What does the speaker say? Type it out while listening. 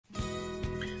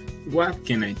What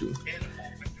can I do?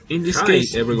 In this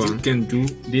case, everyone, you can do.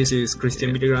 This is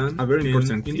Christian Villagrán. A very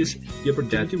important thing. In this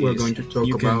opportunity, we're going to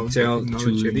talk about tell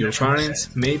to your parents,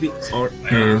 maybe, or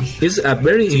it's a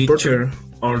very teacher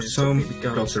or some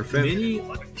closer friend.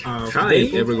 Hi,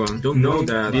 everyone. Don't know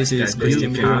that this is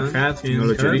Christian Villagrán. Have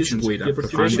knowledge addiction with a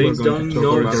professional. They don't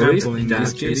know the example in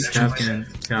this case. Can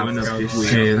have one of these.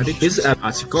 He's a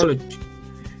psychologist.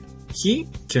 He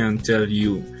can tell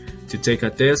you to take a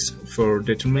test for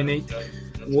determining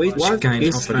which kind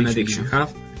of an addiction you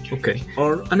have. Okay.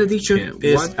 Or an addiction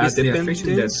is a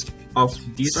dependence of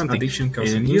this addiction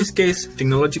causing you. In this case,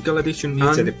 technological addiction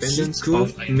is a dependence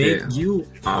of make you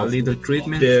a little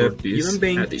treatment for this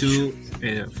addiction.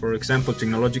 For example,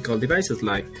 technological devices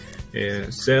like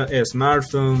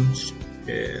smartphones,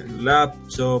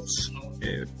 laptops,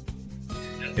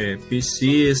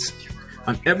 PCs,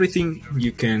 and everything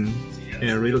you can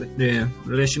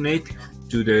relationate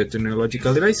to the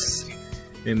technological device.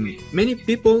 Many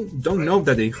people don't know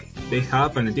that they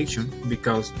have an addiction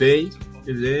because they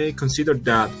consider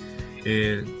that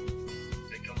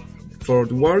for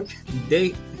the work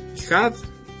they have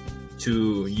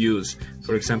to use,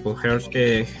 for example,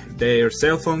 their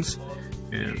cell phones.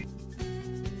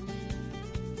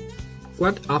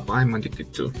 What app I'm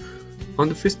addicted to? On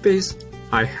the first page,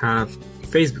 I have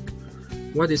Facebook.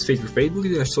 What is Facebook? Facebook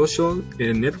is a social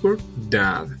network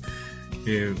that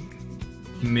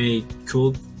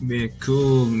could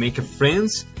make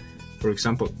friends, for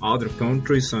example, other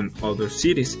countries and other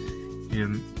cities.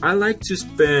 I like to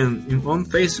spend on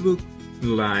Facebook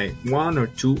like 1 or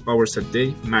 2 hours a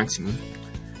day maximum.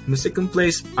 In the second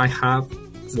place, I have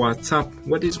WhatsApp.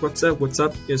 What is WhatsApp?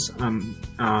 WhatsApp is a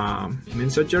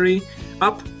messaging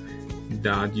app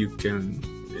that you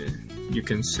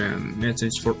can send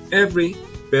message for every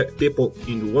people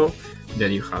in the world that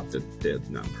you have that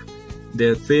number.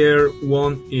 The third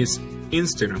one is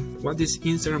Instagram. What is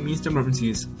Instagram? Instagram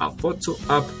is a photo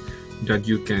app that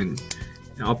you can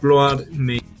upload.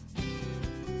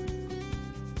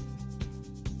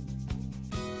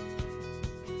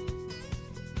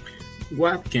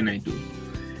 What can I do?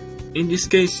 In this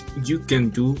case, you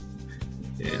can do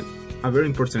a very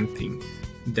important thing.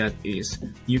 That is,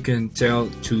 you can tell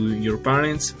to your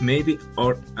parents, maybe,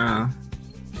 or a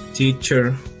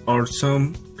teacher or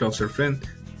some closer friend.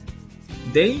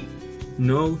 They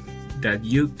know that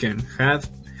you can have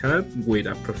help with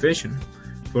a professional.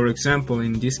 For example,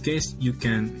 in this case, you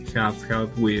can have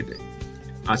help with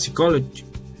a psychologist.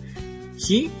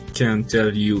 He can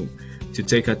tell you to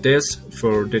take a test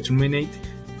for determining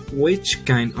which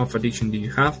kind of addiction do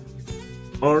you have,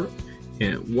 or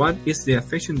what is the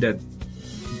affection that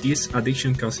this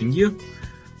addiction causing you,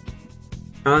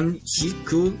 and he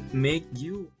could make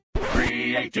you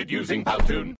created using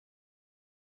Powtoon.